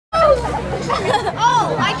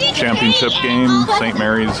championship game, St.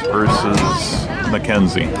 Mary's versus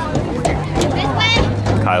McKenzie.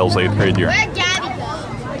 Kyle's 8th grade year. Where'd Gabby go?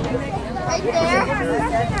 Right there.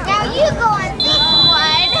 Now you go on this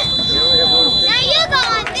one. Now you go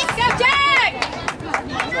on this one. Go, Jack!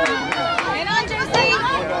 Hang on, Josie.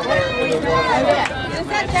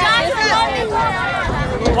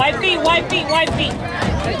 White feet, white feet, white feet.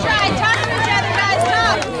 Good try. Talk to each other, guys.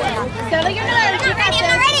 Talk. Settle your nerves.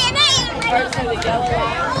 I'm ready. Come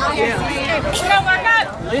on, work up.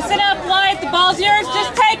 Loosen up, White. The ball's yours.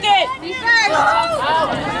 Just take it. You first.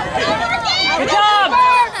 Good job.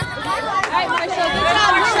 All right, Marshall. Good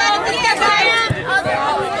job, Marshall. Good job, guys.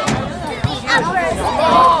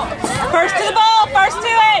 First to the ball. First to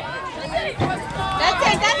it. That's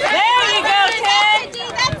it. That's it. There you go, Ted.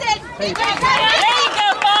 That's it. There you go,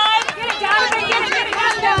 5. Get it, Donovan. Get it,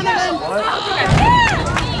 Donovan.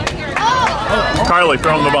 Carly,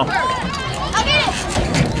 throw him the ball. I'll get it.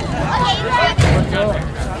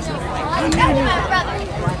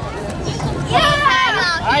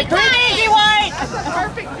 All right, pretty easy, White.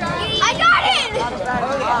 I got it.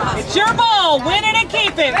 It's your ball. Win it and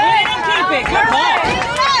keep it. Win it and keep it. Good ball.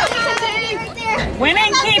 Win it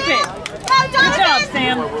and keep it. Good job,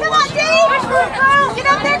 Sam. Come on, Dave. Get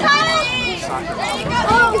up there, Kyle.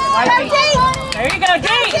 There you go. There you go,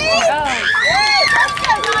 Dave.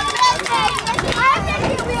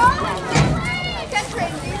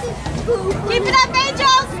 Keep it up,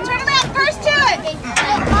 Angels. Turn around first to it.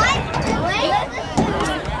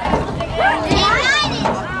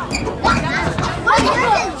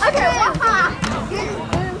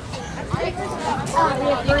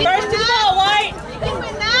 First to the ball, White. You can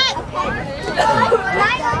win that.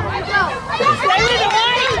 Stay with it,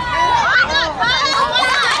 White.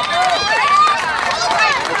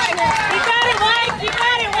 You got it, White. You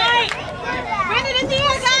got it, White. Win it in the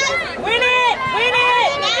air, guys. Win it. Win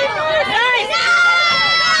it. Nice.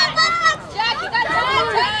 Jack, you got it.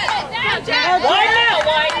 Jack. White now,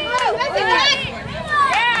 White. That's it, Jack.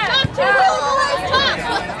 Yeah.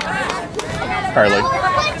 Carly.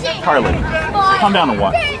 Carly. Calm down and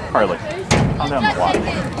watch. Carly. Calm down and watch.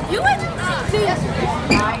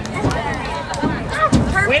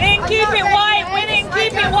 Win it and keep it, White. Win it and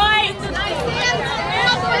keep it, White.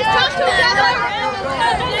 Talk to each other.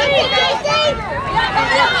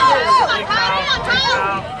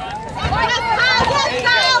 Yes,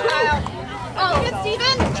 Kyle. Oh, good,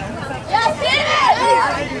 Steven. Yes, Steven.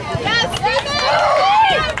 Yes, Steven.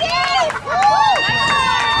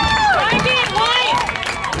 Find it, White.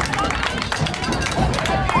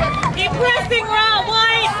 Keep pressing, Rob,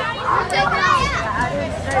 White.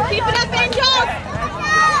 Keep it up, Angels.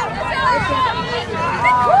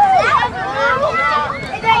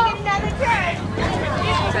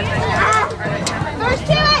 First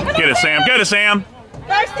to it. Get it, Sam. Get it, Sam.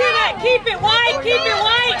 First to that. Keep it, White. Keep it,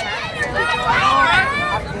 White.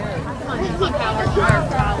 Good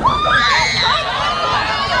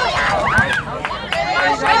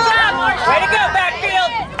job. Way to go,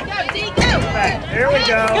 backfield. Go, D, go. There we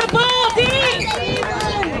go. Good ball, D.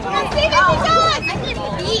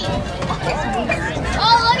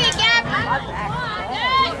 Oh, look at Gab.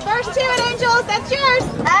 First to it, Angels. That's yours.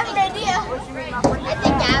 I have an idea. I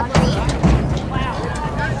think Gab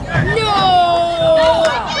No!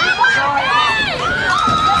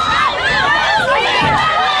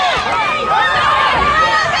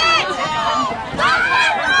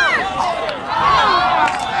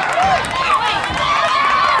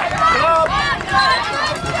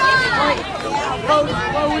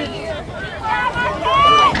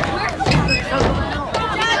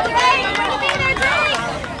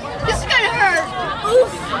 This is gonna hurt.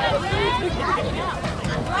 Oof.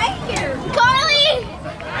 Right here. Carly!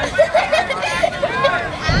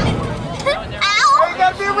 Ow! You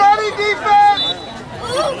gotta be ready, defense!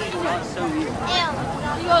 Oof.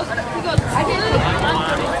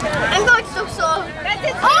 I'm going so slow. That's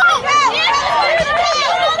it. Oh!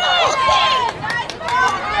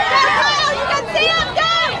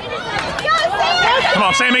 Come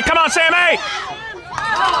on, Sammy. Come on, Sammy. Good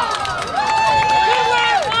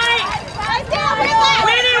work, White.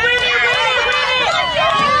 Win it, win it, win it, win it.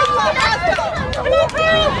 Come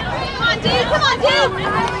on, Dave. Come on, Dave.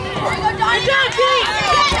 Good job, Dave.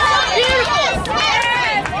 Beautiful.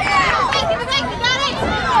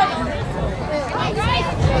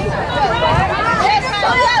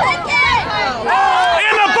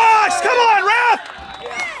 In the box. Come on, ref.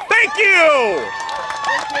 Thank you.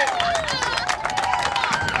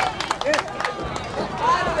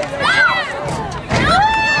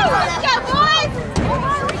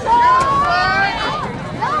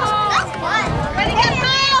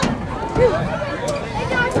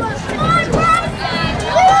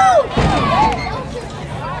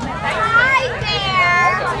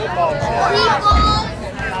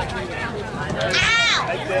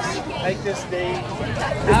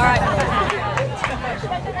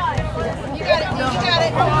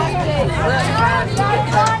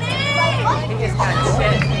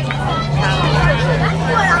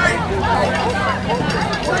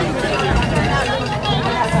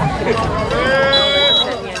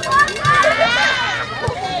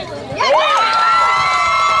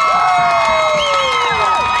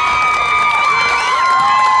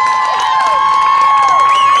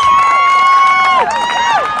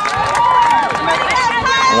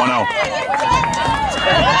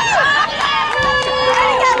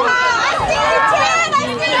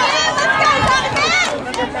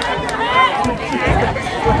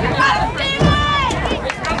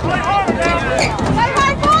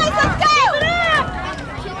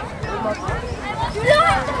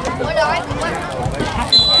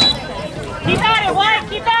 Keep at it, White!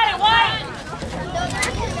 Keep at it, White!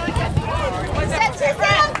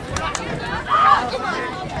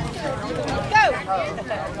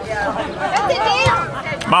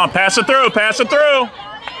 Come on, pass it through, pass it through.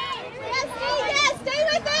 Stay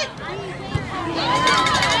with it.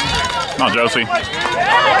 Come on, Josie. Good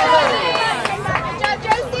job,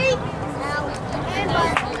 Josie.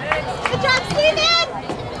 Good job, Steven.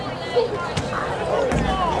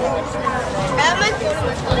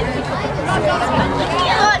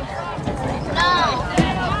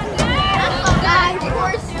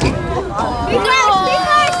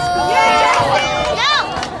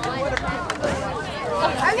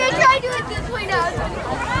 I'm gonna try to do it this way now.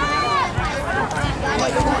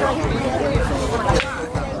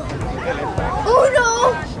 Oh no!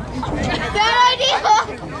 Bad idea!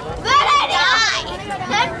 Bad idea!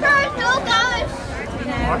 Head first, oh gosh!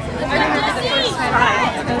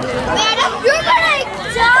 Madam, you're gonna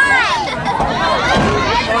die!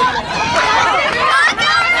 You're not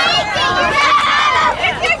gonna make it!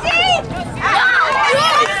 No!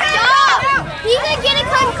 Stop! He's gonna get a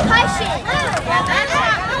concussion!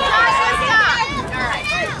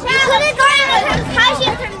 You couldn't get a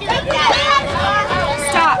concussion from doing that!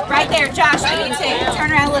 Stop right there, Josh. You need to turn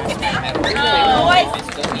around and look at me. Boys,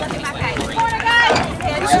 look at my face.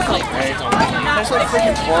 That's like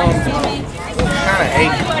freaking plum. Kind of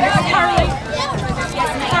hate.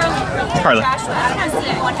 Carly. Joshua, I don't want to see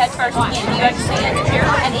you going head first again. Do you understand?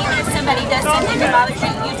 And even if somebody does something that bothers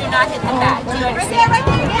you, you do not hit them back. Do you understand? Right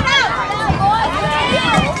there, get out!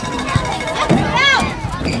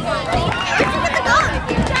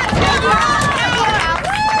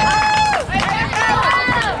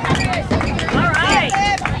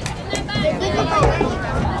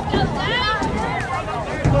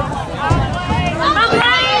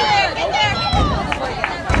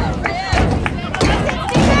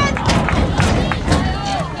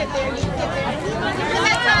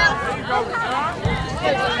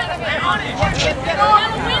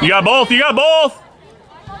 You got both, you got both.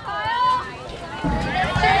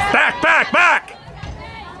 Back, back, back.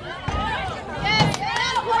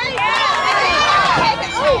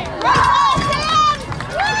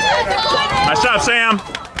 Nice job, Sam.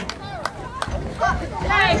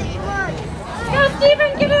 Go, Steven,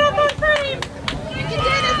 get it up on frame! You can do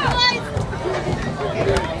this, boys!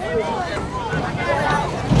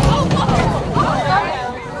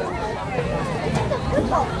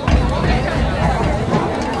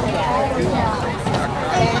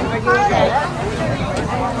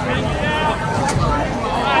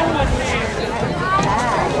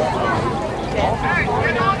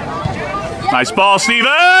 Nice ball,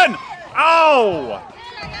 Steven. Oh!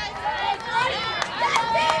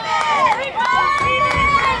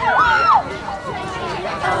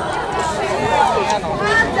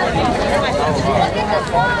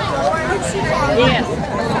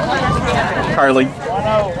 Carly.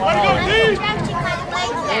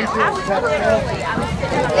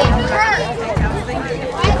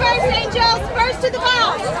 First, Angels, first to the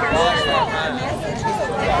ball.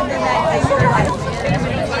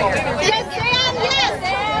 Yes, Sam, yes.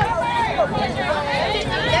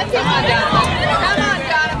 Come on,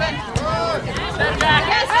 Donovan.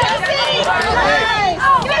 Yes, Josie.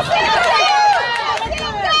 Yes,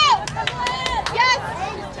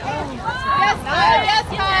 yes, yes,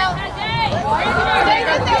 Kyle. Stay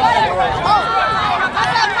right there. Oh,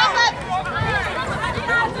 pop up.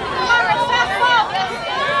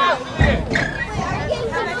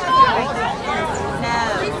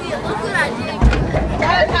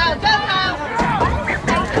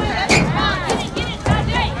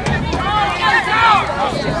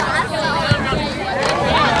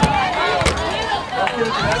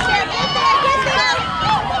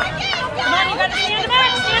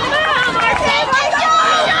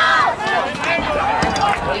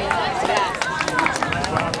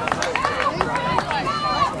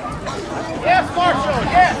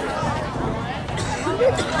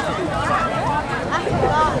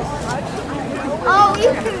 Oh,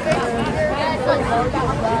 you can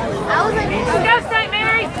Go, St.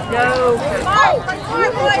 Mary's! Go!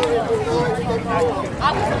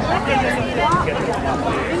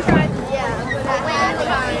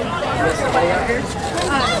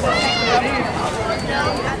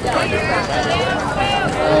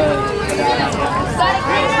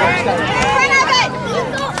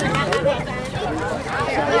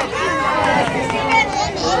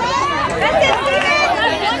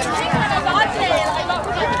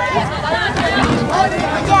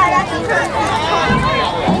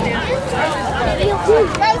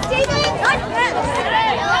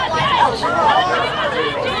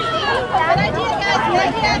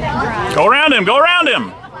 Go around him, go around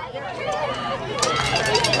him.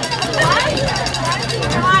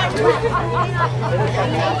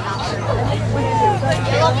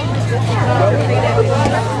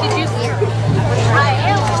 Did you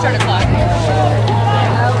start a clock?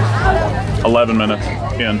 11 minutes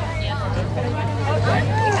in.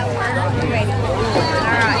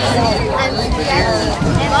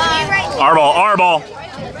 Our ball, our ball.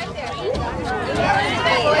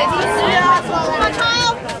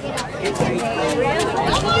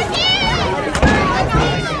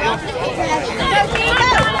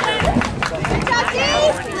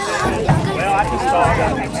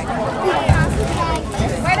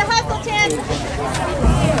 Way to hustle, Tim.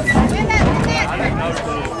 Win that, win that.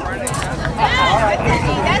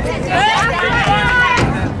 That's it,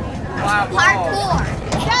 Parkour.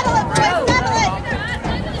 Settle it, boys, settle it.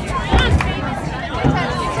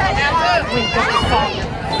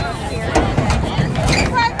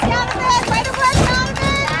 Work down a bit, way to work down a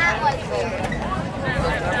bit.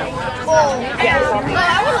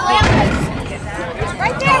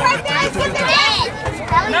 Right there, right there. Let's get the net.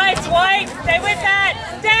 Nice, White. Stay with that.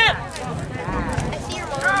 Step.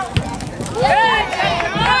 Good.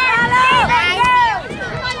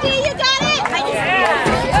 Come on, D, you got it.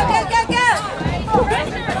 Go.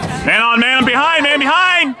 Man on, man behind, man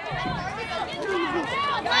behind.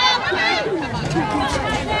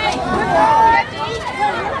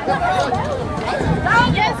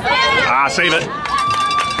 Ah, save it.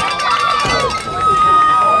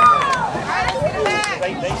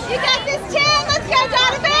 You got this, Tim. Let's go,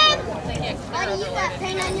 Donovan. Buddy, you got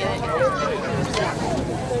paint on your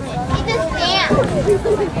Get this down.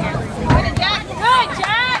 Good, Jack. Good,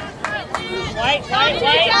 Jack. White.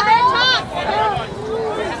 Each other, top.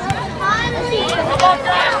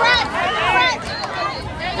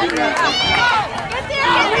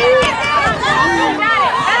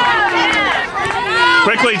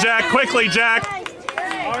 Quickly, Jack, quickly, Jack.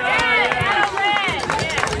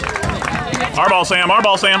 Our ball, Sam, our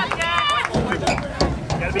ball, Sam.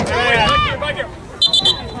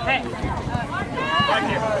 Hey.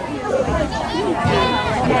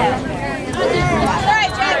 All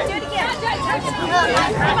right, Jack, do it again.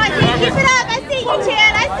 Come on, keep it up. I see you,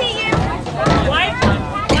 Chad. I see you. White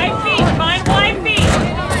feet. Find white feet.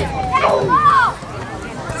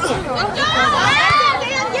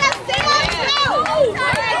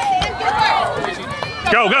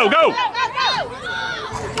 Go, go, go.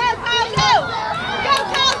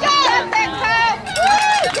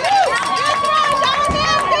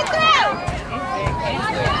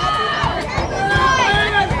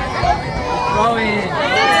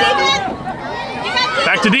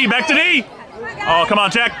 Back to D, back to D. Oh, come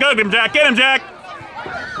on, Jack. Go, get him, Jack. Get him, Jack.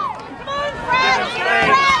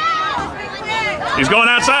 He's going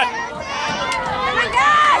outside.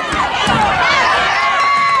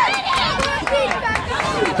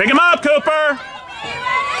 Pick him up, Cooper.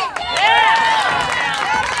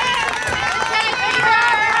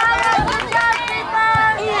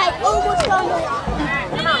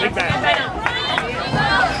 Big bag.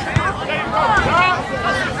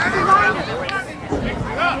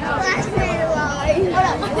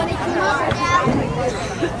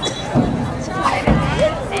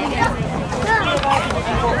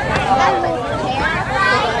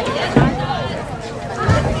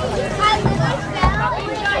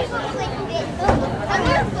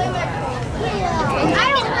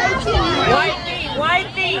 White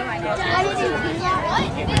feet. I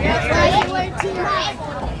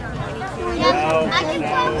can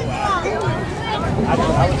tell the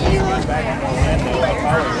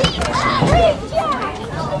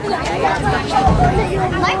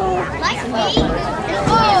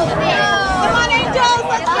Come on, Angels,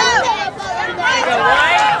 let's go!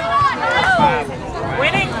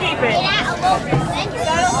 Win and keep it.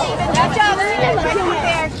 Good job, there.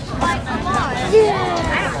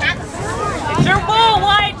 It's your ball,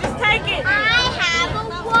 White. Just take it. I have a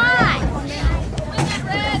watch.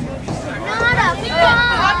 Not a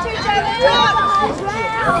ball. Watch each other.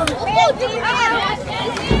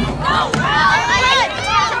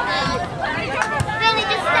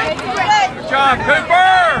 Good job,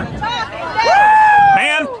 Cooper!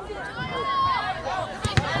 Man.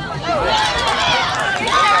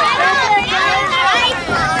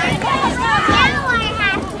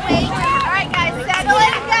 Alright guys, settle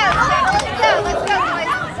it and go. Settle it and go. Let's go, boys.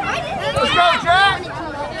 Let's go, Jack!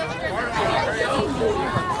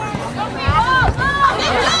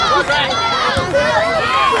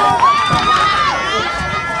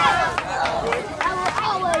 I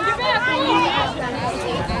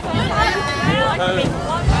will always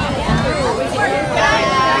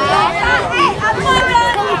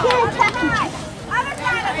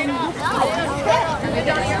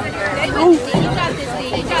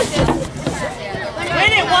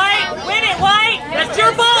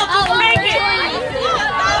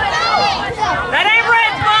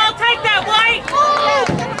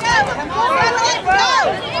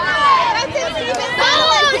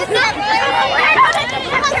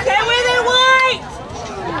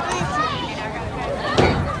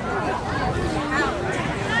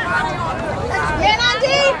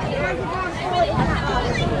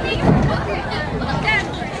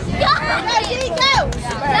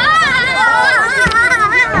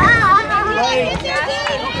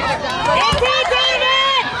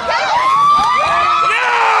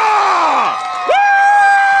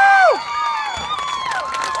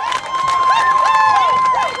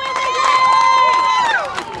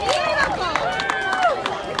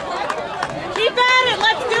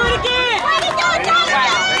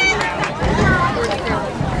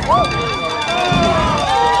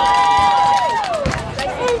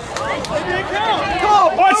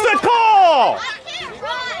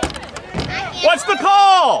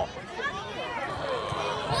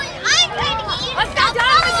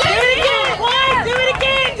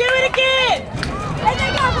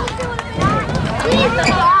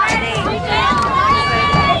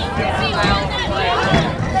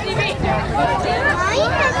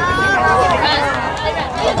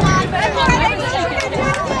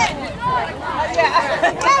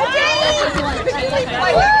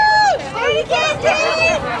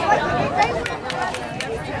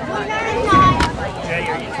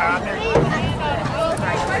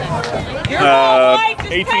Your ball, White.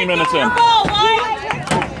 Just 18 minutes in. Your ball, White.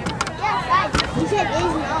 He said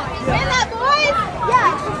is not. Stand up, boys.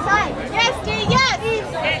 Yeah, it's the sign. Yes, D, yes.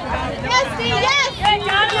 Yes, D, yes. Good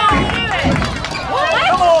job, you can do it.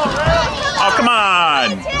 Oh, come on.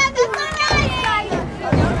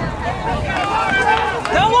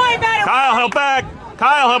 Don't worry about it. Kyle, help back.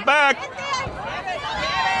 Kyle, help back.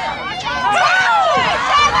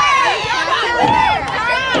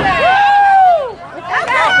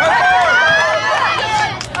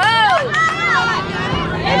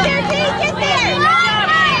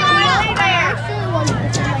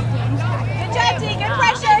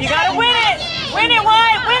 You gotta win it. Win it,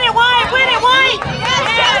 White. Win it, White. Win it, White.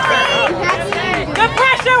 Good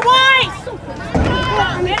pressure, White.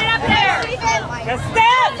 Get it up there. Just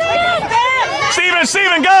step. Step.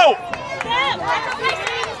 Steven, go. Step.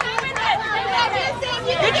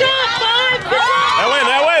 Good job, Five. Good job.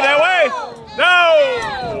 That way. No.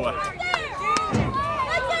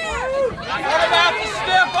 What about the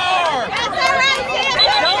stiff arm?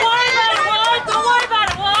 Don't worry about it, White. Don't worry about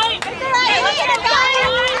it, White.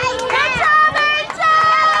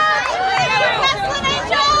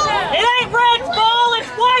 It ain't Red's ball,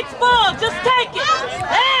 it's White's ball. Just take it.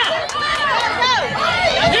 Yeah.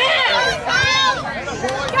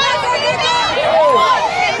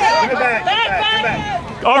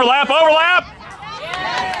 Back. Overlap. All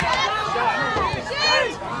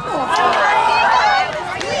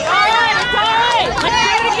right. Let's do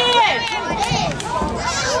it again.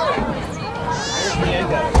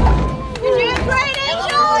 You're doing great,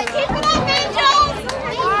 Angel. Keep it up, Angel.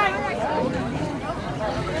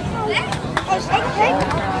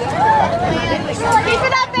 Keep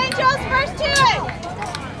it up, Angels. First to it.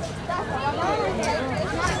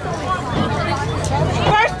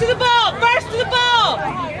 First to the ball. First to the ball.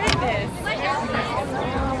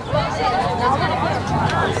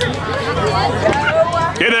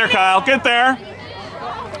 Get there, Kyle. Get there.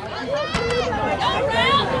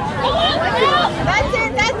 That's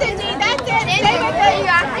it, D. That's it. Save it for you.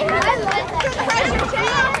 I love that. Pressure,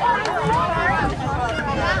 too.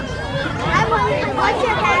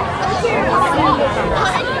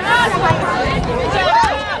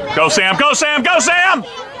 Go, Sam. Go, Sam. Go, Sam.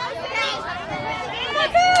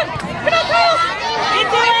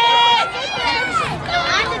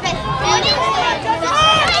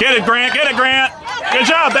 Get it, Grant. Get it, Grant. Good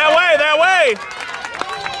job. That way.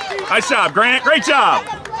 Nice job, Grant. Great job.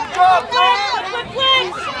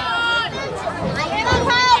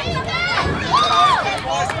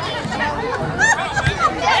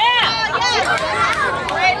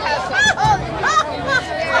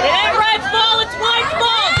 It ain't Red's ball, it's White's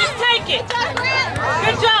ball. Just take it.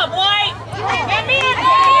 Good job, White. Get me in.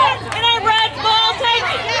 It ain't Red's ball. Take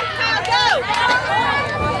it.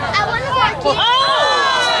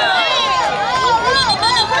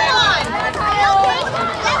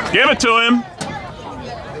 Give it to him.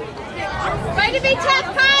 Try to be tough,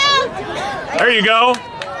 Kyle. There you go.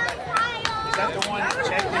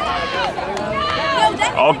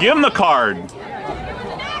 I'll give him the card.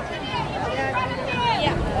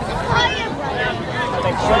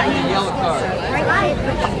 Yellow card.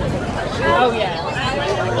 Oh, yeah.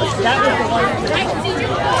 That was the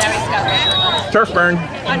one. Turf burn.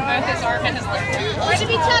 On both his arm and his leg. Try to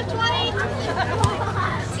be tough, 20.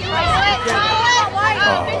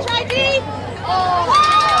 Good try, D.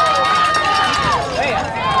 There you go.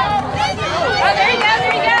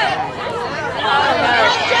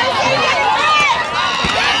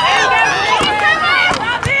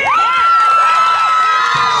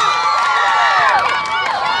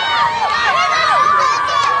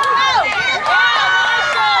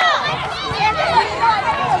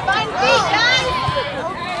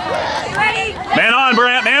 Man on,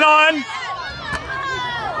 Brant. Man on.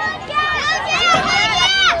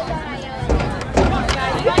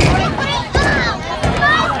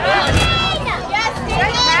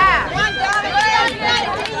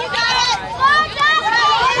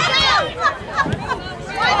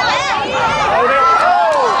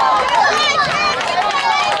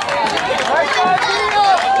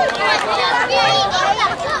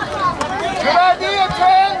 Good idea,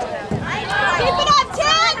 Ted. Keep it up,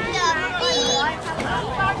 Ted.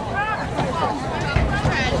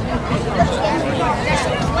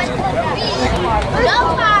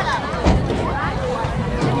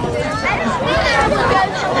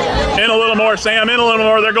 In a little more, Sam. In a little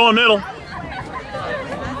more. They're going middle.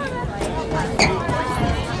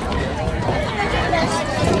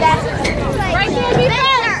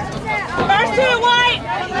 First to the White.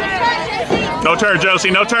 No turn, Josie.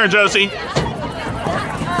 No turn, Josie.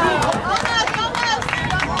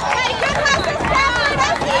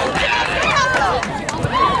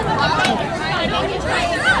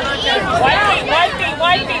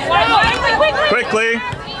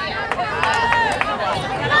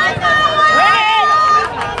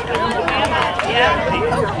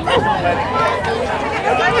 Good,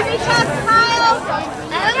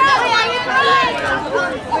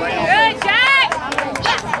 Jack!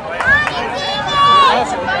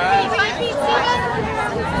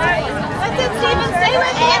 That's it, Steven. Stay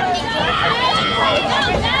with him.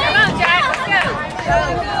 Come on, Jack, let's go.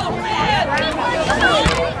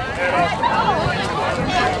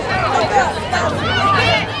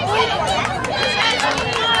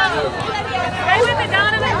 Stay with it,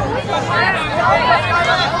 Donovan.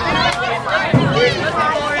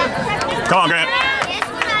 Come on, Grant.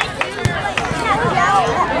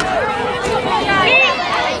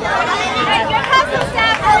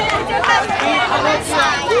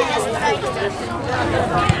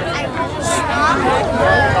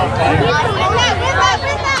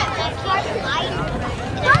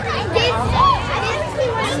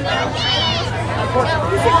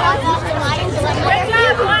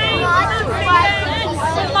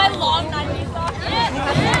 My long 90s off.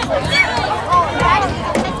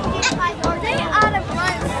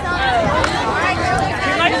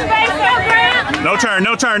 No turn,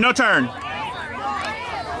 no turn, no turn.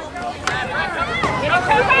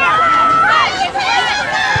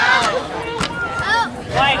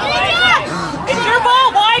 White. It's your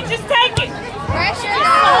ball, White. Just take it.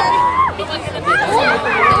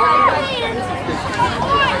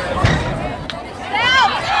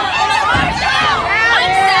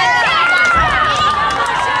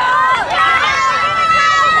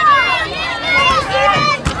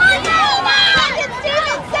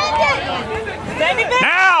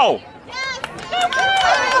 Now!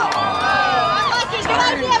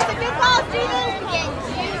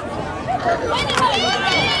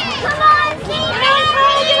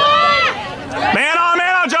 Man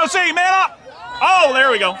on, Josie, man up! Oh,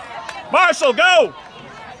 there we go. Marshall, go!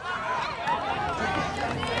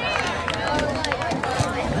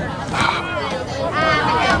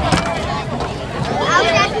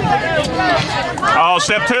 Oh,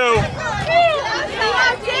 step 2.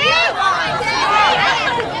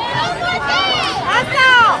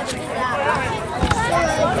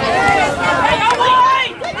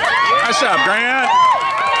 Nice job, Grant.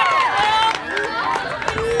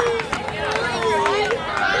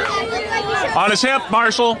 On his hip,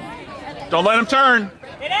 Marshall. Don't let him turn.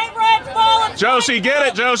 It ain't Red's ball. It's Josie, get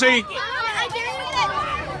it, Josie. Good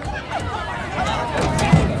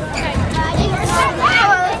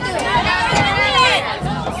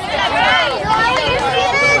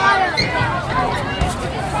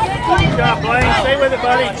job, Blaine. Stay with it,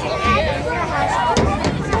 buddy.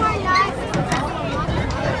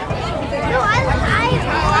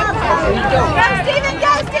 Go, Steven, go!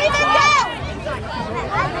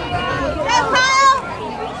 Go, Kyle!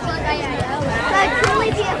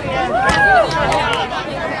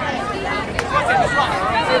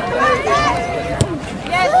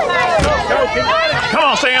 Come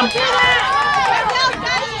on, Sam.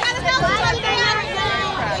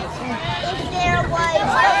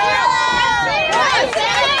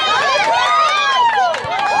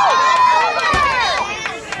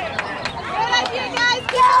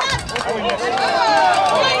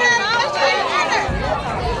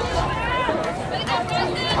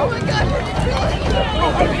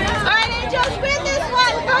 Alright, Angels, win this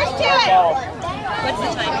one. First to it. What's the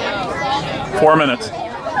time now? 4 minutes.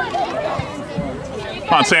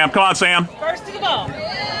 Come on, Sam. Come on, Sam. first to the ball. Nice.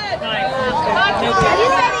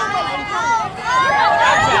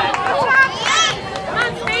 Come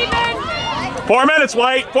on, Steven. 4 minutes,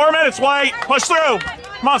 White. 4 minutes, White. Push through.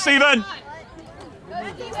 Come on, Steven.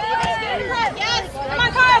 Yes. Come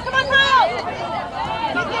on, Kyle. Come on, Kyle.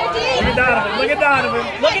 Look at Donovan. Look at Donovan.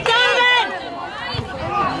 Look at Donovan.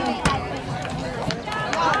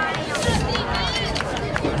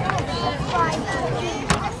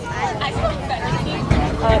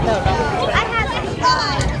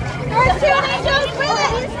 First two Angels, win it.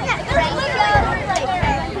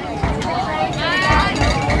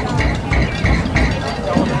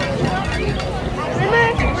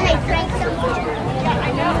 Remember when I drank something? I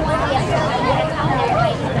know.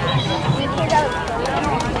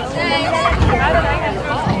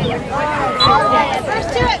 First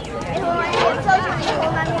to it.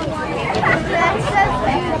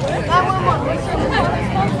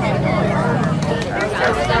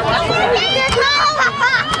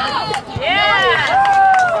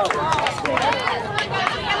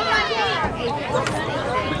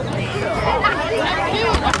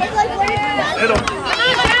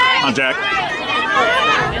 Come on, Jack.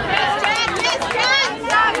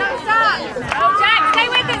 Jack, stay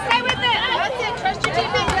with it. Stay with it. That's it. Trust your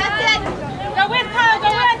teammates. That's it. Go with Kyle. Go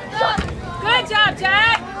with. Good job,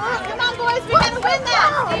 Jack. Come on, boys. We gotta win that.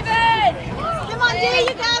 Steven. Come on, D.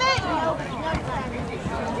 you got it?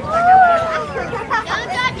 Don't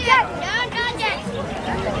touch it! Don't touch it!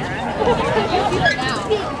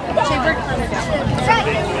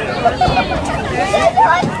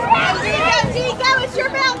 Go, it's your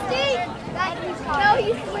bounce, Steve! No,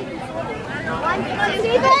 he's sleeping. 1, 2,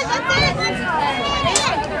 Steve, that's it!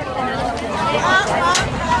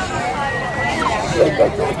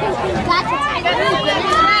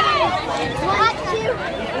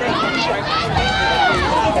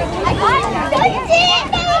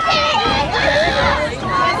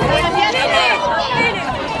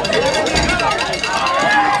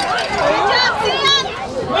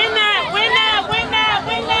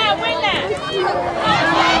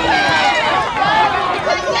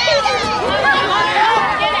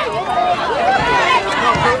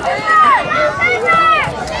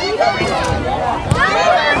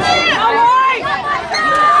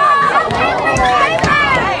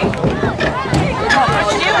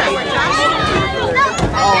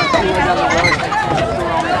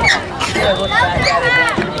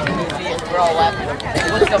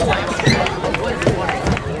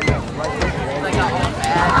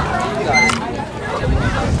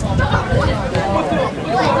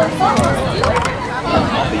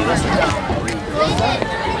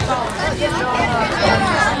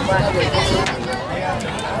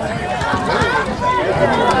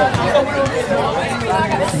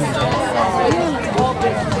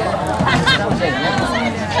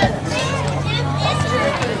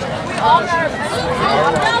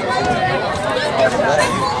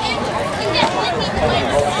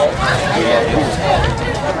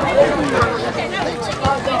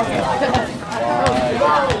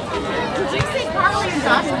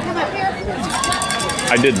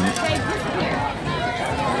 I didn't.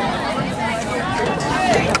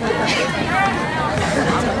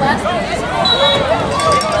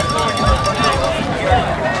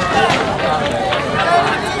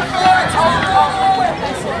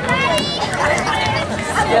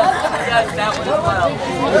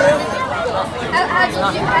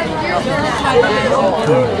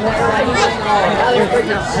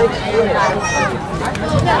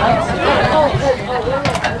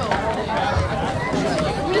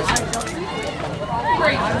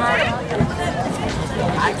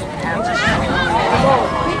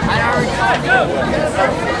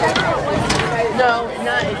 No,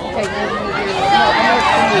 not okay.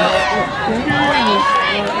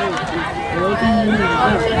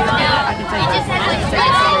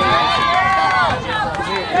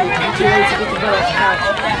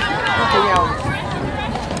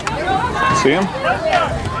 See him?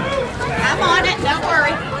 I'm on it, don't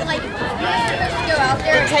worry.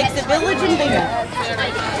 It takes a village and bigger.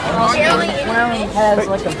 Clown has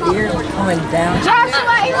like a beard coming down.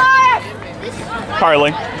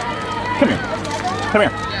 Carly, come here. Come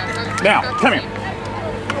here. Now, come here.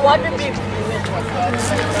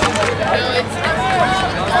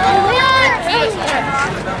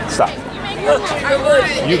 Stop.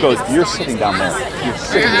 You're sitting down there. You're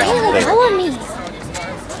sitting down there. Follow me.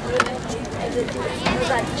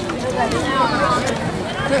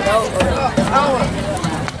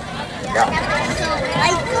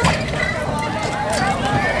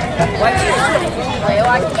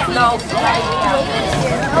 No.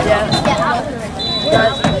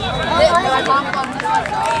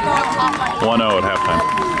 1-0 at halftime.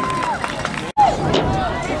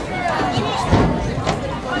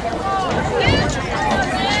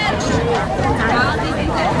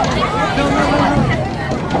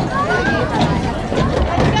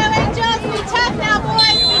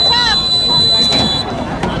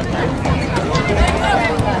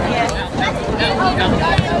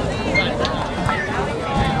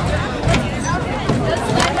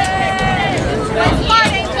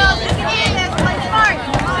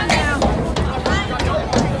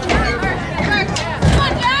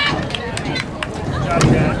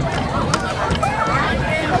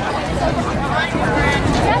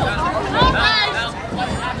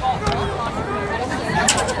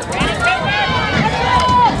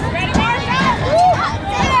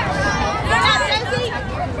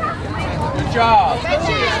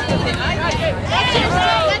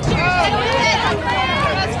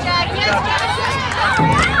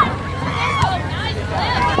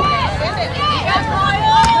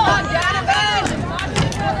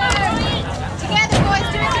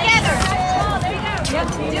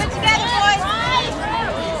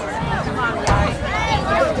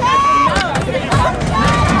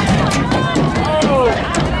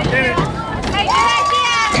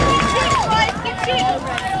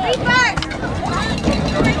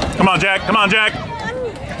 Come on, Jack. Come on, Jack.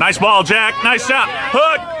 Nice ball, Jack. Nice shot.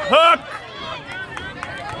 Hook. Hook.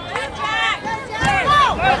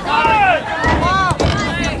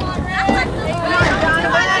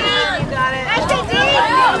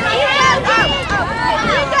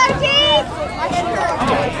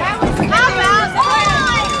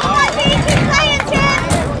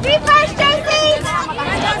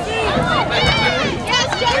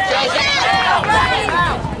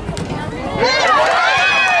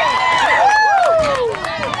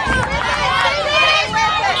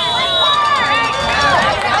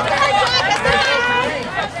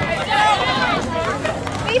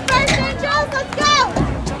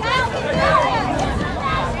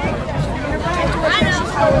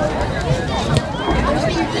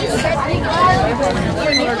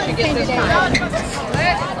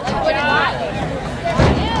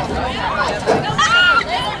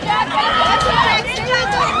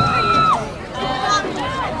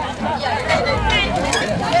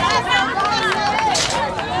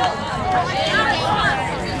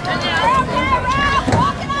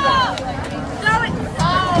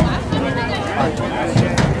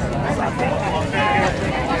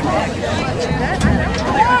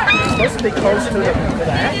 Supposed to be close to the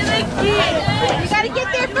action. You gotta get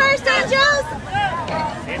there first, Angels!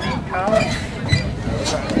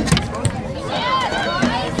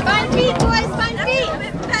 Find feet, boys, find feet!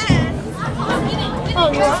 Go,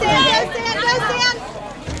 Sam, go, Sam!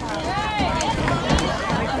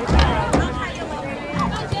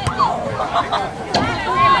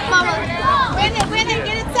 Mama, win it,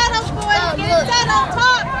 get it settled, boys, get it settled,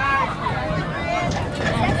 talk!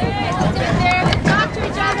 Talk to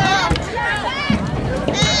each other!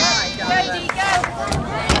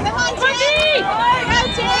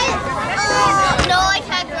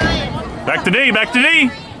 Back to D, back to D.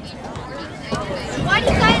 Why do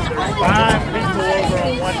you guys always 5 people over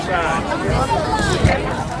on one side.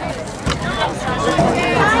 Come on,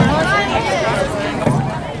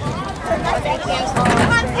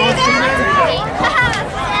 Steven!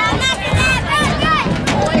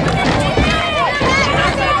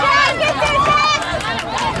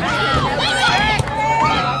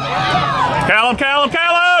 Callum, Callum,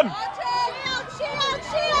 Callum!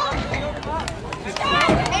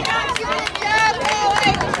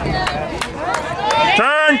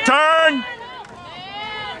 Turn, turn!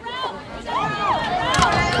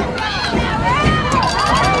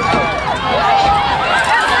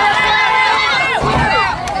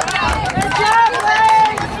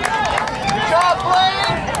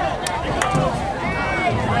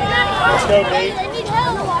 Let's go, Dave.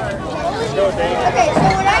 Let's go, Dave. Okay, so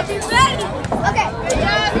when I do ready. Okay, good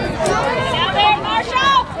job. Down there,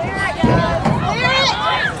 Marshall. Clear it.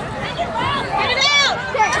 Get it out.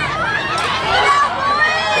 Okay.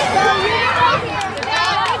 So you're right here.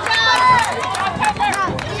 Yeah, good job.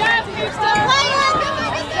 Still playing.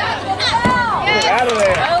 Get out of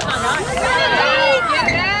there. Get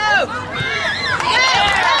it out.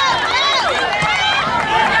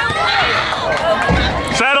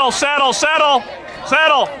 Settle, settle, settle,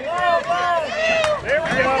 settle. There we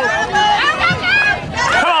go.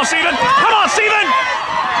 Come on, Steven! Come on, Steven!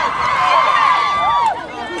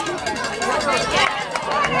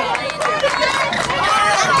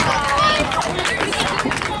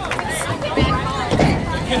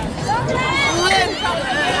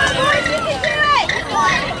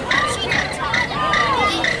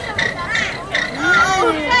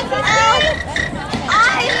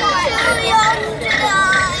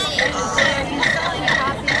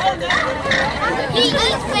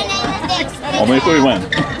 Only if we win.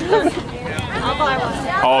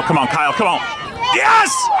 Oh, come on, Kyle, come on.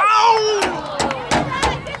 Yes! Oh!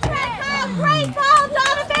 Great ball,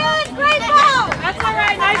 Donovan! Great ball! That's all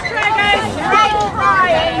right. Nice try, guys. Great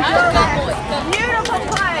try, Angel. Beautiful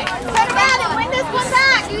play. What about it? Win this one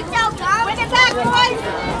back. Win it back, boys.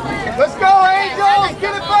 Let's go, Angels!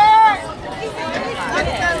 Get it back!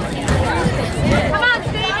 Come on,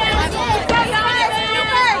 Steven. Let's go,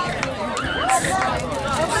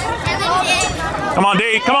 Come on,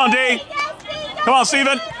 D. Come on, D. Come on,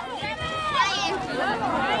 Steven. Come on,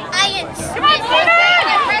 Steven.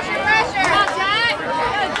 Pressure, pressure. Come on, Jack.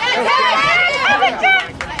 Jack.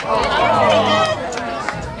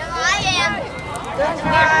 I am. Good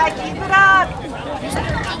try. Keep it up.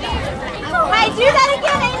 Hey, do that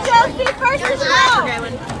again, Angel. Feet first as well.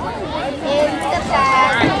 Into the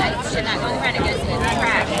bag. Should not go in front, it goes in the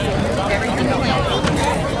trash. Everything clean.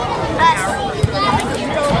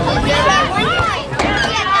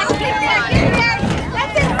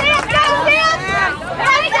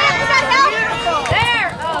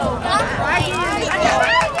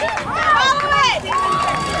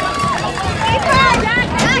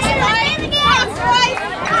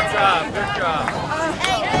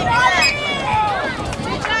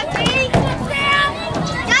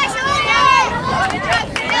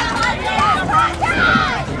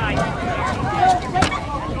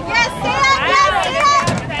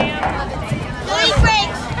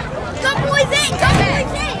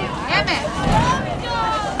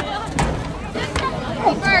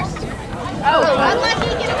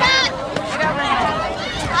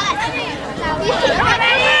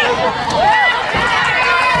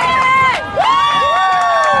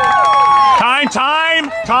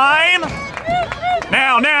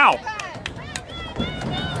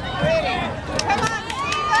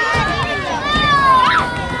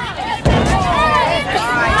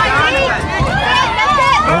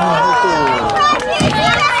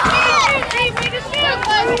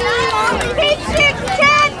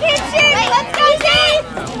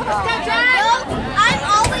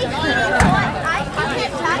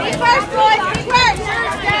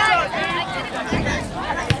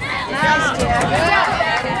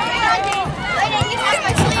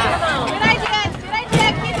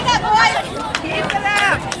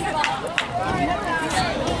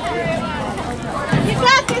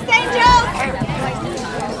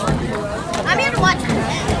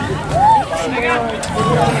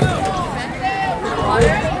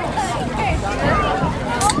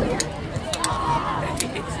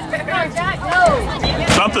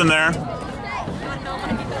 Something there.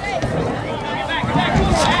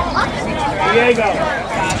 Diego.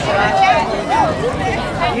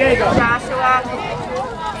 Diego. Joshua.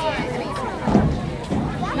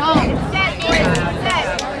 No. Set.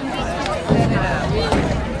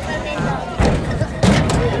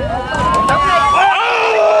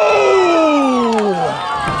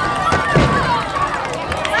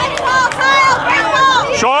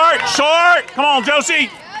 Short. Come on, Josie.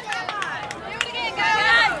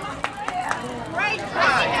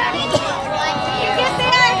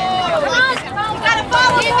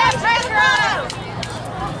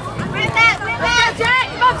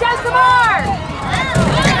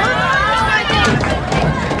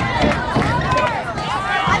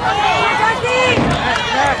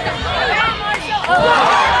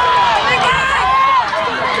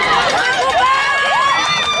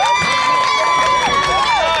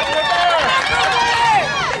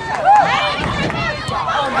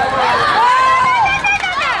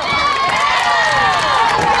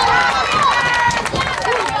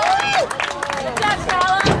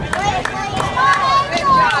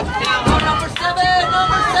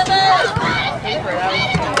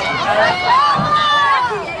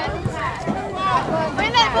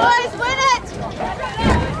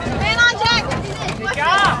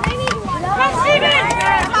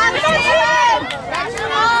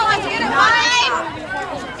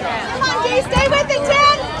 Stay with it,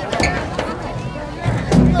 Jen!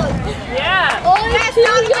 Yeah! Oh, yes,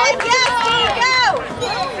 sounds good! Yes, Steve, go!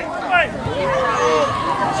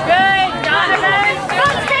 Good, Donovan! Go,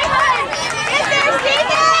 Stephen! Get there,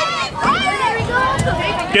 Stephen!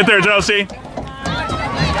 Get there, Josie.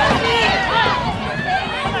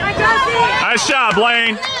 Nice job,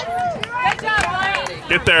 Blaine. Good job, Blaine!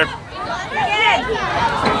 Get there.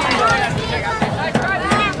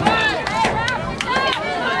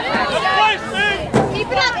 Keep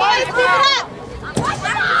it up, boys! Keep it up!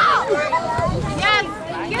 Yes!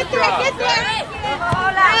 Get there!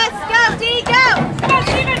 Let's go, D, go! Go,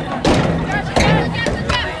 Steven!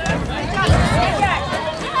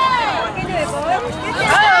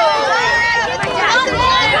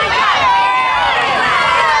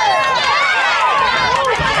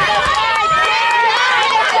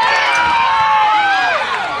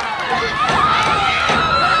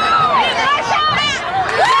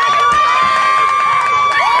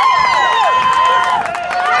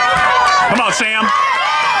 Come on, Sam.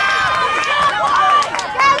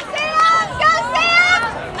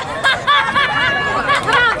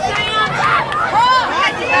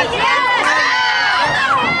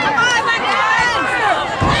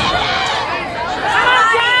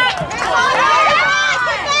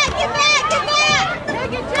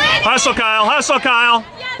 Hustle, Kyle. Hustle, Kyle.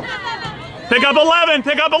 Pick up 11.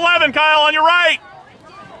 Pick up 11, Kyle, on your right.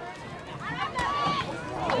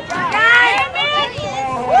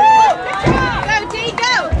 Go, D,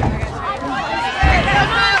 go!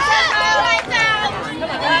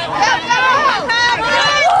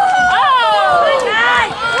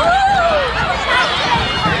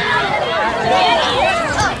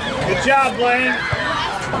 Good job, Blaine.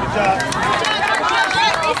 Good job.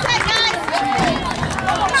 Reset, guys!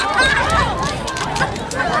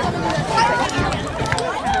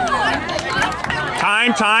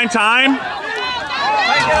 Time. Take it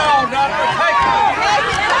on, Doctor. Take it on.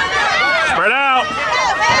 Spread out.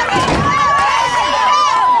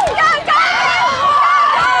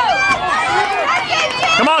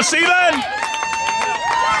 Come on, Steven.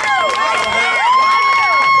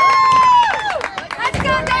 Let's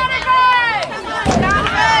go, Donovan!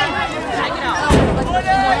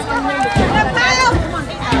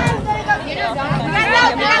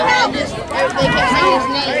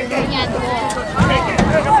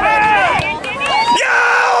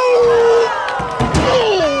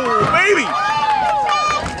 Baby.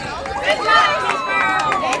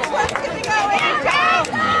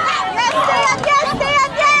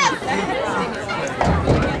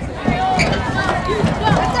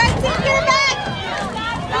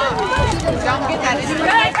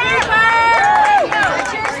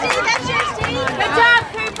 Good job,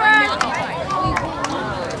 Cooper!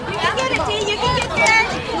 You can get it, T. You can get there.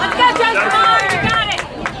 Let's go, Justin.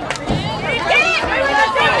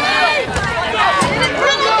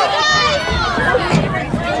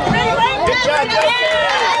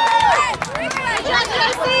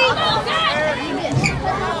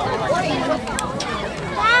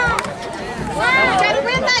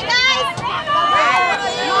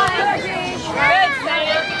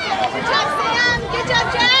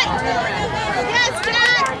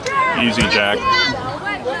 Easy, Jack.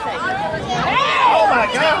 Oh my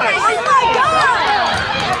God!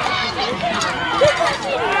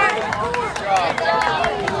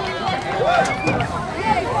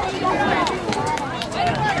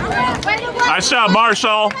 Nice job,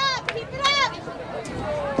 Marshall. Keep it up.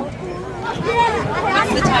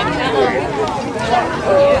 What's the time count?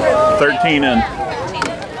 13 in.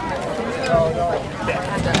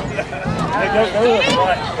 Hey, go to the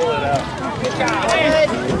front. Pull it out.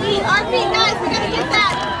 On feet, guys. We gotta get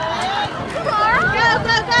that. Go,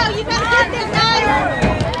 go, go. You gotta get this, guys.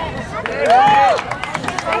 Go,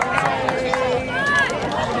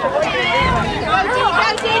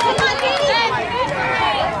 G. Come on, G.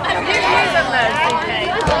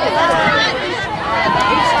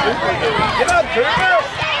 Get up, Trevor!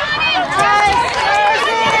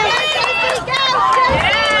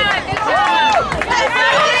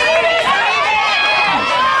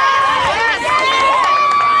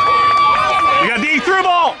 We got D through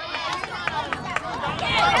ball.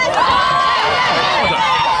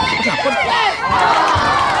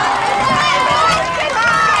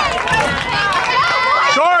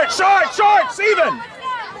 Short, short, short, Steven.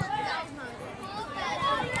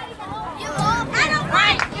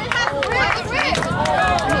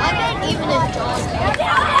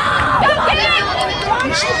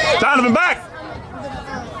 Donovan back.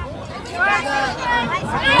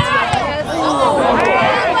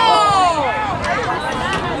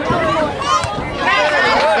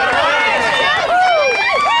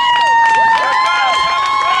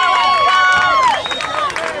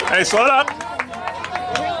 Hey, slow it up. Good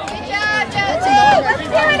job, Josie. Let's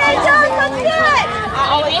do it, Angel. Let's do it.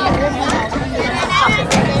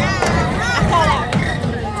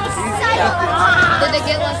 Did they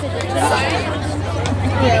get less of it?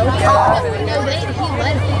 No, wait, he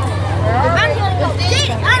led it.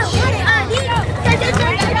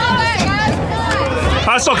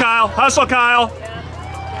 Hustle, Kyle. Hustle, Kyle.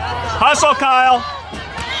 Hustle, Kyle.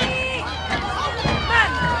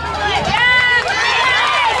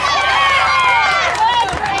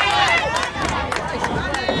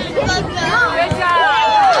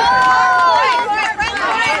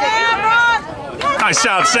 Nice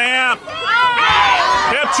job, Sam.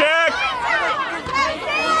 Hip check.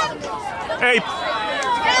 Hey,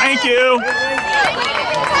 thank you.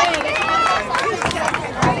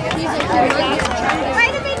 Way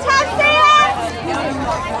to be tough, Sam.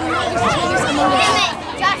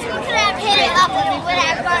 Josh, we could have hit it up and we would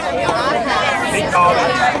have gone a He called it.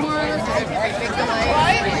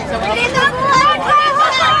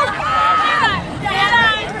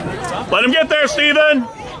 Let him get there, Steven.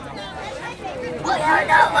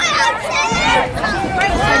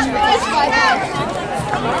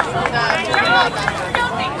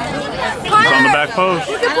 It's on the back post.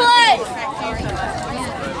 You can play.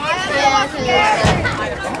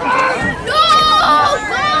 Go,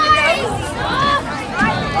 guys!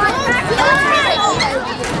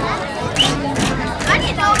 I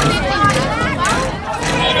didn't know we were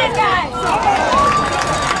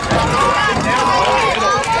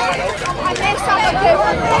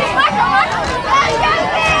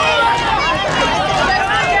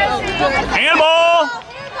Handball.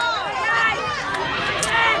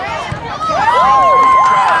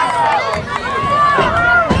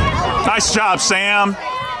 Nice job, Sam.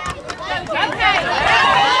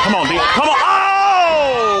 Come on, D. Come on. Oh!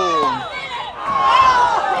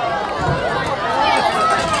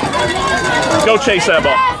 Go chase that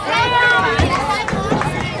ball.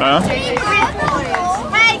 Huh?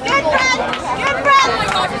 Hey, good run! Good run!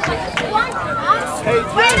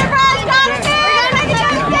 Way to run, Thompson!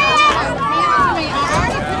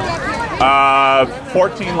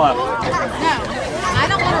 14 left. I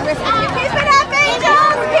don't want to risk it. Keep it up,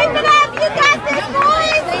 Angels! Keep it up! You got this,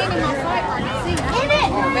 boys! Hit it!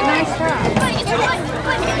 Nice try.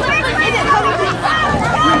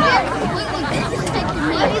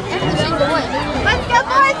 Let's go,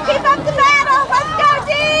 boys! Keep up the battle! Let's go, D!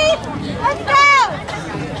 Let's go!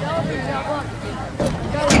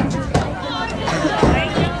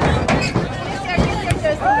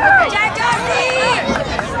 Jack Josie!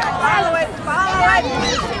 Follow it! Follow it!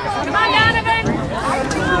 Come on, Donovan!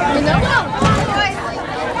 No, boys!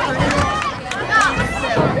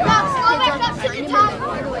 Slow back up to the top.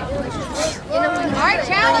 Alright,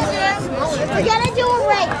 challenges! We gotta do a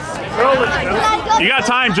race. You got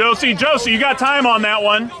time, Josie. Josie, you got time on that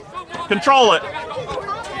one. Control it.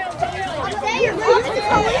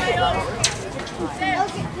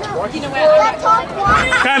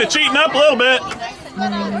 Kind of cheating up a little bit.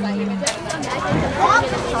 Come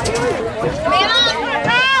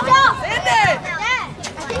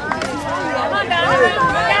on,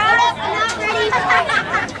 Donovan.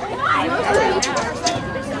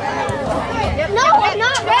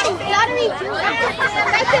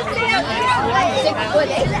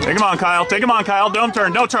 on, Kyle. Take him on, Kyle. Don't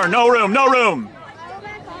turn. No turn. No room. No room.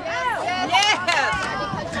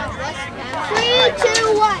 3,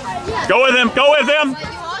 2, 1. Go with him. Go with him.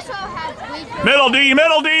 Middle D.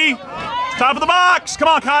 Middle D. Top of the box. Come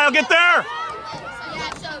on, Kyle. Get there.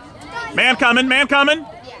 Man coming. Man coming.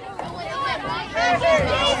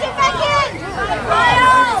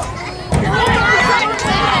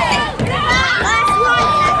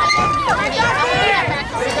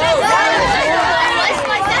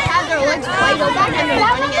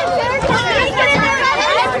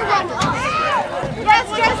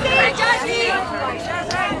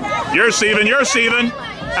 You're Steven. You're Steven.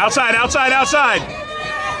 Outside. Outside. Outside.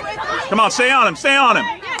 Come on. Stay on him. Stay on him.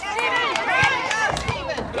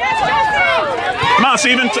 Come on,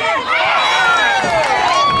 Steven.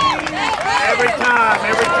 Every time,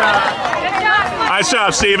 every time. Nice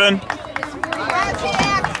job, Steven. Come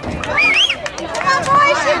on,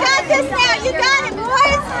 boys. You got this now. You got it,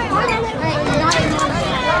 boys.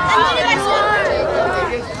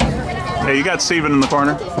 Hey, you got Steven in the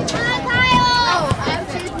corner.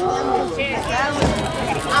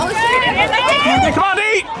 Come on, D.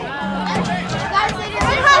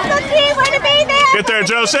 Get there,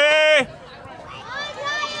 Josie. We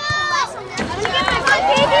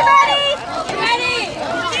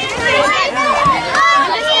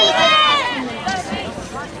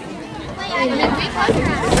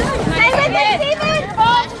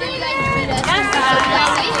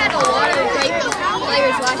had a lot of great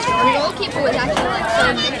players last year. Our goalkeeper was actually like so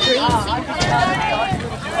greasy.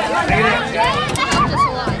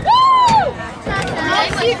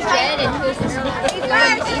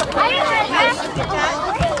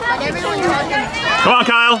 Come on,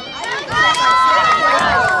 Kyle.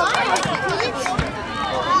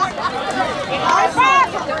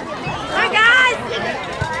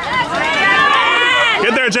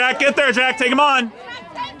 Get there, Jack. Get there, Jack. Take him on.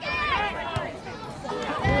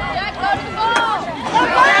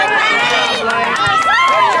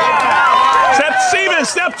 Step, Steven.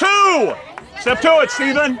 Step 2. Step 2 it,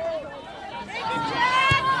 Steven.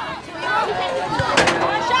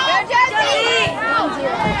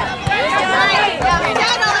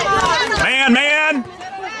 Man, man.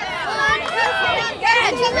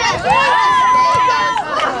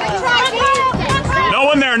 No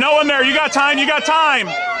one there, no one there. You got time, you got time.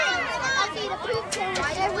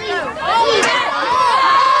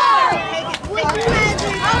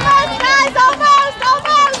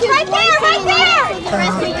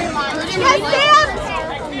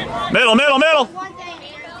 Middle, middle, middle.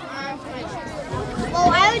 Well,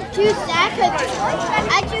 I would choose that because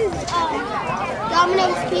I choose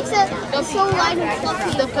Domino's Pizza. It's so light and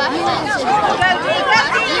fluffy. The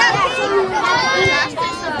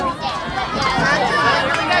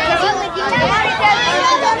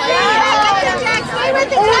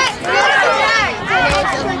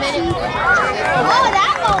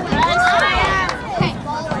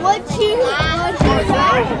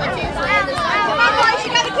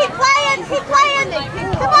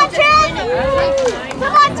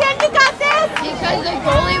because the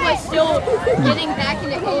goalie was still getting back in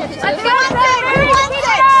the goal. I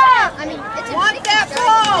mean, it's a want that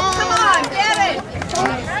ball. Come on, get it.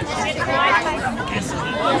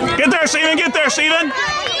 Get there, Steven. Get there, Steven.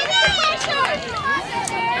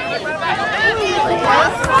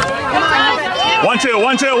 1, 2,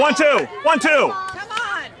 1, 2, 1, 2, 1, 2. Come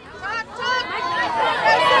on.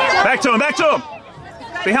 Back to him. Back to him.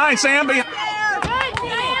 Behind, Sam.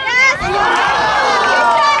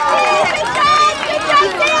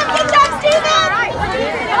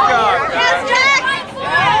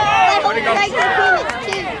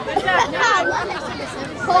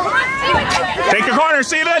 Take your corner,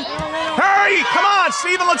 Steven. Hurry! Come on,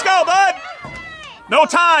 Steven. Let's go, bud. No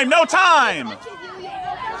time. No time.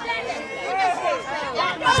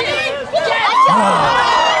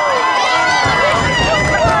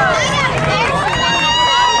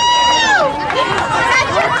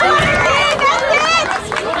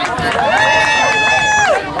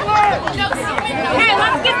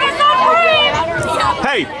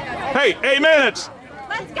 Hey, 8 minutes.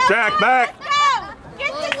 Let's go. Jack, back. Let's go.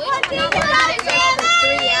 Get this one thing about it,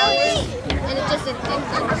 and it just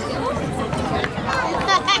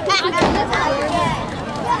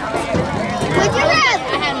Would you rather?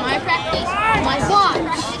 I had my practice, my watch.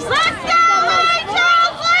 Let's go,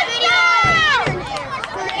 Charles! Let's go!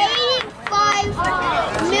 For 85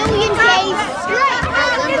 million days straight.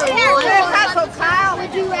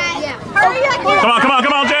 Would you rather? Yeah. Hurry up! Come on, come on,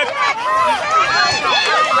 come on, Jack.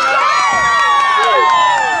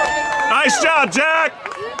 Nice job, Jack.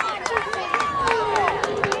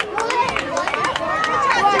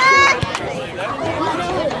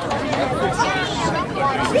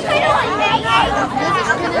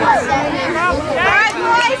 right,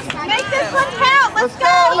 boys. Make this one count. Let's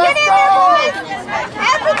go. Get in there, boys.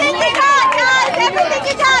 Everything you got, guys. Everything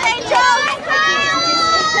you got, Angel.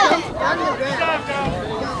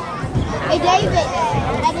 Hey, David.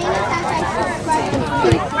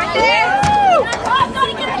 Right there.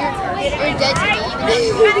 You're dead to me.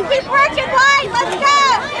 Gotta keep working, boys. Let's go.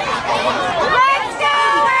 Let's go,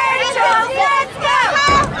 Angel. Let's go.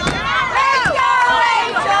 Let's go,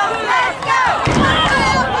 Angel. Let's go.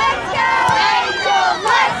 Let's go, Angel.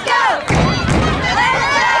 Let's go. Let's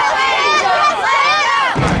go, Angel. Let's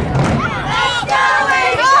go. Let's go,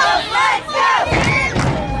 Angel. Let's go.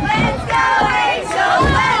 Let's go, Angel.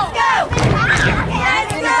 Let's go.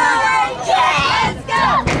 Let's go, Angel. Let's go.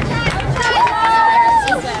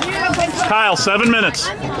 Kyle, 7 minutes.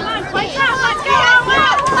 Let's go.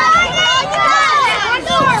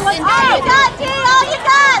 All you got, T. All you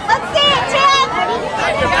got. Let's see it, Tim.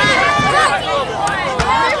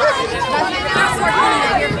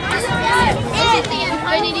 Is it the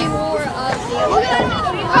Infinity War of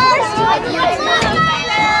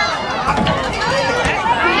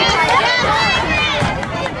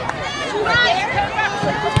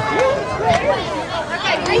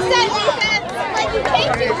Reset, defense. Like you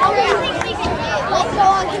can't do. Let's go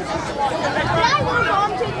on.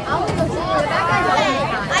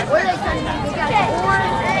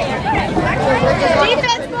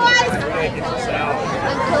 Defense, boys!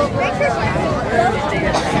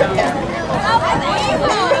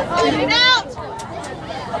 Get out!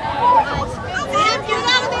 Sam, get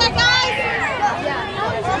out of there, guys!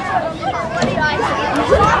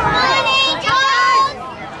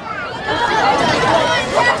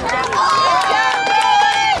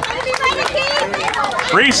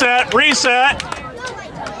 Reset, reset.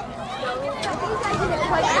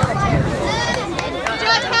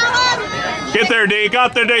 Get there, D.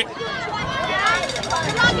 Got there, D. Come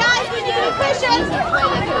on, guys. We need to push it.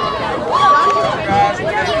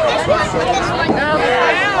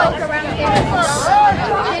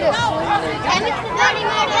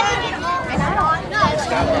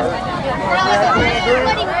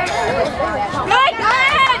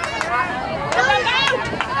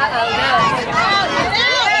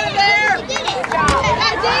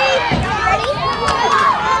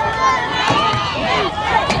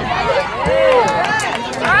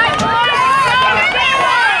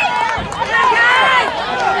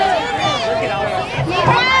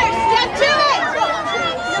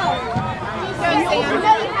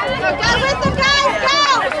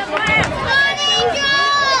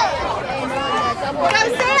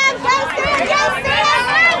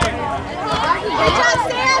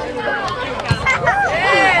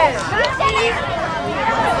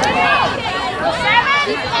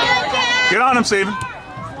 Get on him, Steven.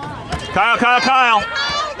 Kyle, Kyle, Kyle.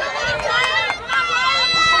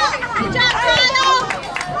 Good job, Kyle.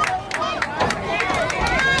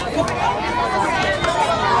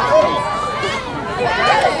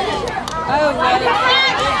 Oh, man.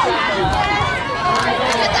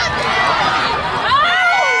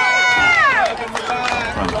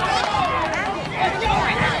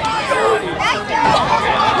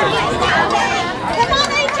 Come on,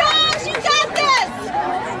 Angels, you got this.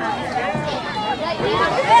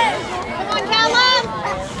 Come on, Callum.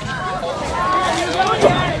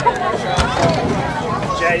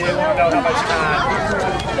 Jay, you want to know how much time?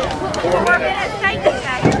 4 minutes.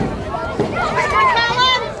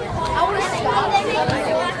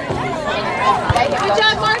 Good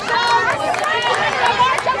job, Marshall.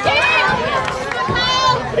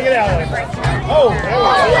 Take it out. Oh, there we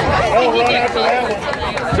go. They'll run after that one.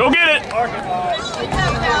 Go get it.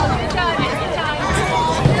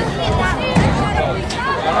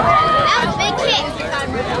 That was a big kick.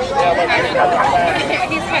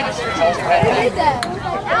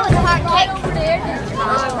 That was a hard kick.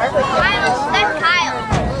 That's Kyle.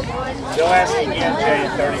 They'll ask you again, Jay,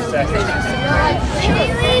 in 30 seconds. All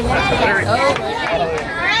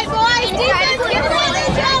right, boys. Defense, get it on,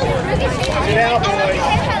 Angels. Get out, boys.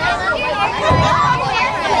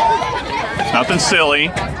 Nothing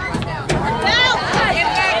silly.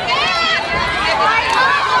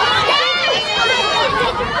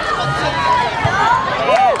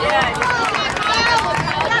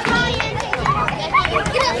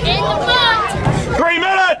 Three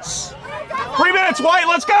minutes! 3 minutes, White,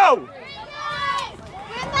 let's go!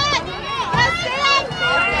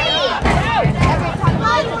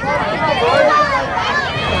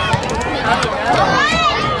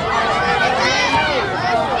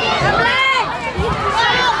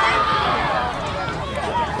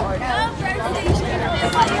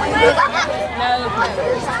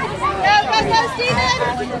 Go,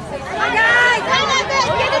 Steven!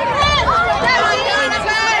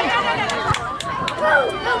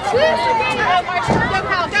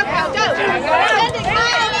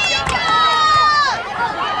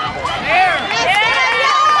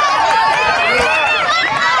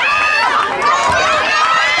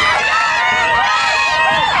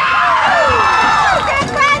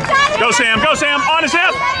 Go, Sam. Go, Sam. On his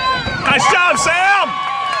hip. Nice job, Sam.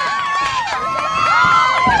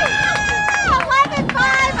 11-5.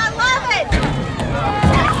 I love it.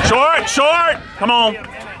 Short, short. Come on.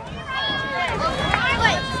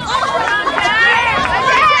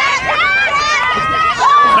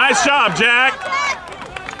 Nice job, Jack.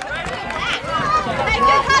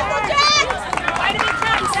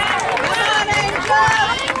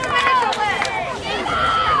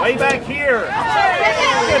 Way back here.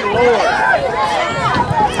 Good Lord.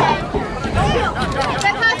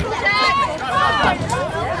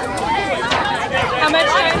 How much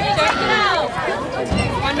time do you think?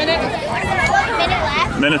 1 minute?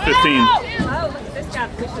 Minute 15. So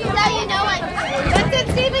you know what? That's it,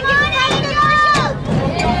 Stephen. Give it ready to go.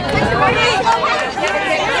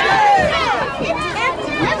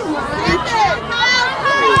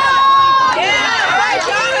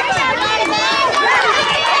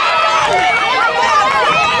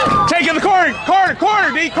 Take in the corner.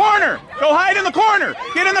 Corner, D. Corner. Go hide in the corner.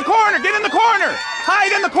 Get in the corner. Get in the corner.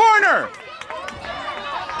 Hide in the corner.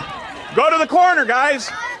 Go to the corner, guys.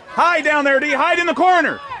 Hide down there, D. Hide in the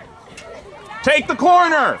corner. Take the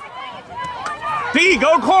corner. D,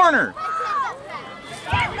 go corner.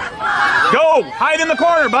 Go. Hide in the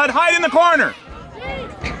corner, bud. Hide in the corner.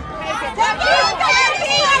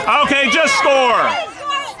 Okay, just score.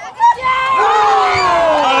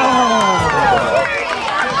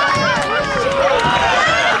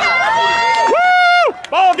 Woo!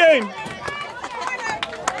 Ball game.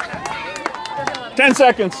 10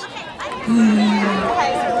 seconds.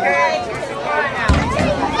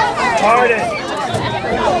 Harden.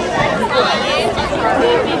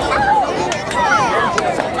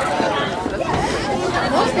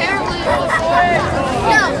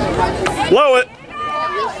 Blow it.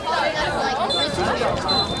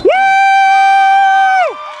 Woo!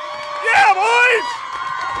 Yeah, boys!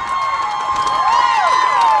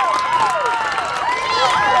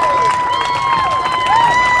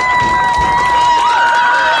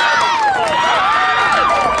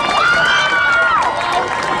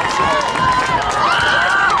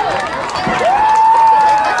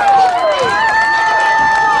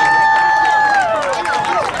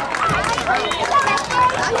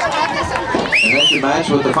 Match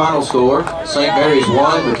with the final score, St. Mary's 1,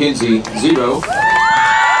 McKenzie 0.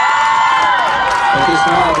 At this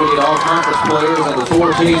time, we need all conference players and the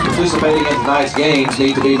 4 teams participating in tonight's games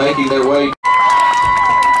need to be making their way.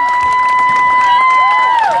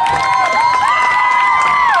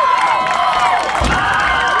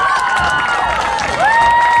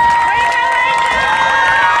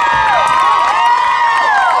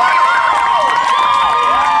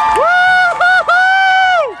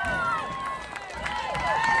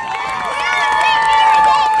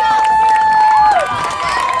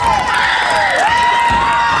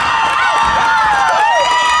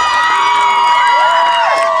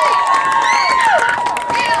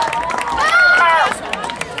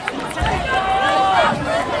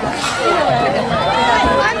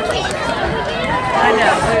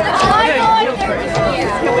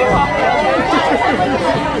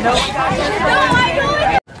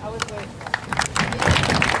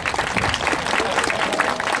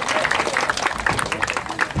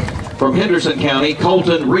 From Henderson County,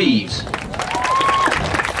 Colton Reeves.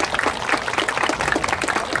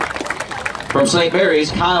 From St.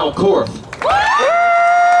 Mary's, Kyle Korth.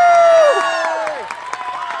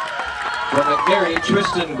 From McNary,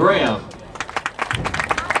 Tristan Graham.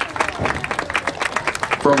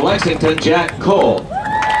 From Lexington, Jack Cole.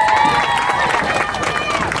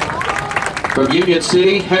 From Union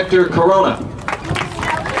City, Hector Corona.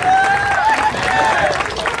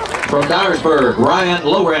 From Dyersburg, Ryan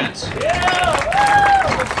Lowrance.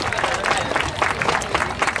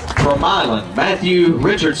 From Milan, Matthew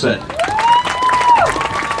Richardson.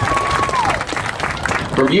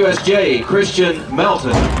 From USJ, Christian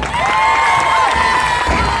Melton.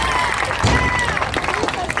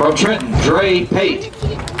 From Trenton, Dre Pate.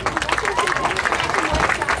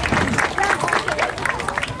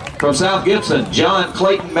 From South Gibson, John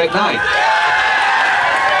Clayton McKnight.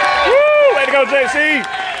 Woo! Way to go, JC!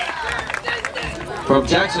 From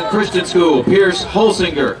Jackson Christian School, Pierce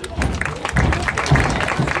Holsinger.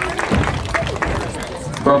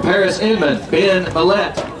 From Paris Inman, Ben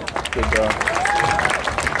Millette. Good job.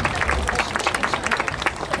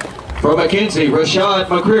 From McKenzie, Rashad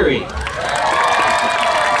McCreary.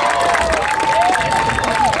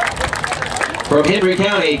 From Henry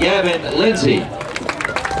County, Gavin Lindsay.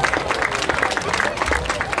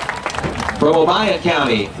 From Obion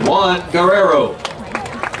County, Juan Guerrero.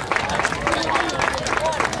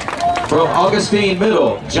 From Augustine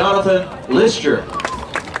Middle, Jonathan Lister.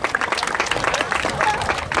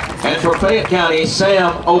 And from Fayette County,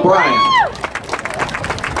 Sam O'Brien.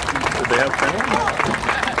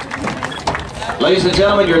 Ladies and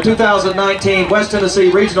gentlemen, your 2019 West Tennessee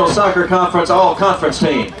Regional Soccer Conference All-Conference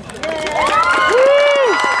team.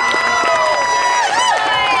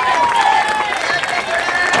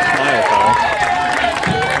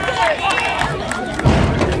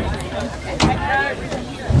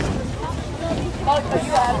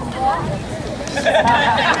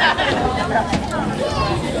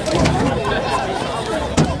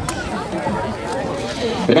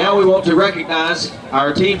 And now we want to recognize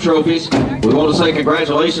our team trophies. We want to say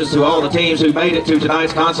congratulations to all the teams who made it to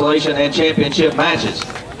tonight's consolation and championship matches.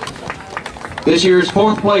 This year's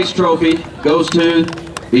 4th place trophy goes to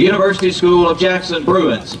the University School of Jackson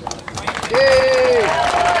Bruins. Yay!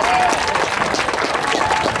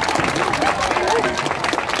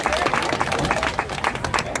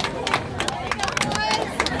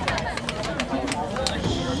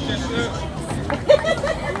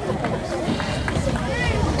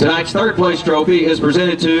 Tonight's 3rd place trophy is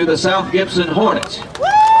presented to the South Gibson Hornets.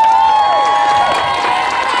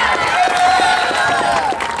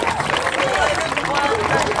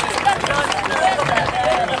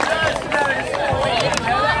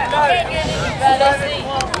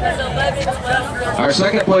 Our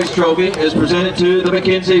 2nd place trophy is presented to the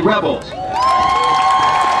McKenzie Rebels.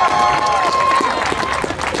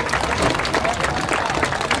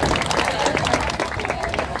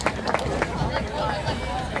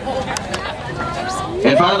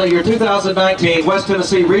 And finally, your 2019 West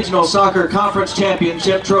Tennessee Regional Soccer Conference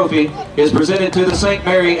Championship Trophy is presented to the St.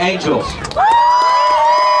 Mary Angels.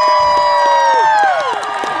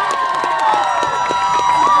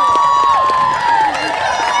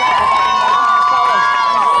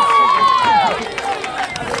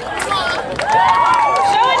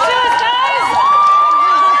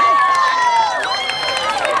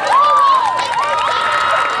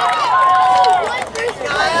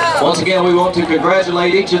 Once again, we want to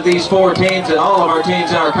congratulate each of these 4 teams and all of our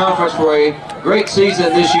teams in our conference for a great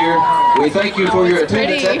season this year. We thank you for your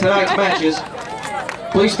attendance at tonight's matches.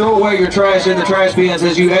 Please throw away your trash in the trash bins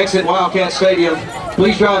as you exit Wildcat Stadium.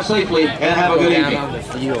 Please drive safely and have a good evening.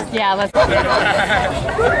 Yeah, let's go. All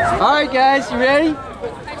right, guys, you ready?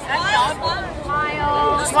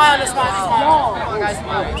 Smile. Come on, guys,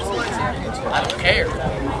 smile. I don't care.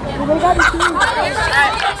 One smile.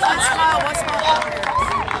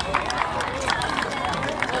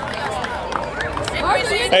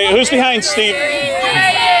 Hey, who's behind Steve?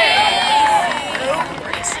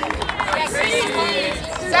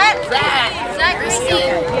 Zach Christie.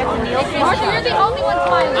 Marshall, you're the only one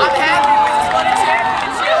smiling. I'm happy.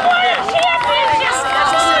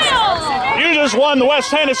 You just won the West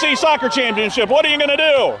Tennessee Soccer Championship. What are you going to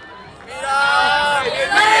do?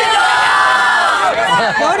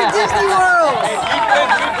 Go to Disney World!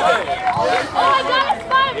 Oh, I got a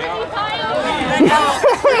spot.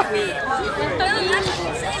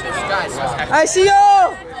 I see you! I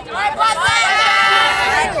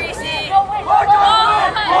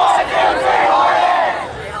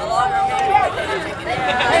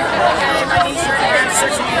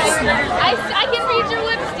can read your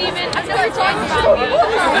lips, Steven. I know you're talking about me.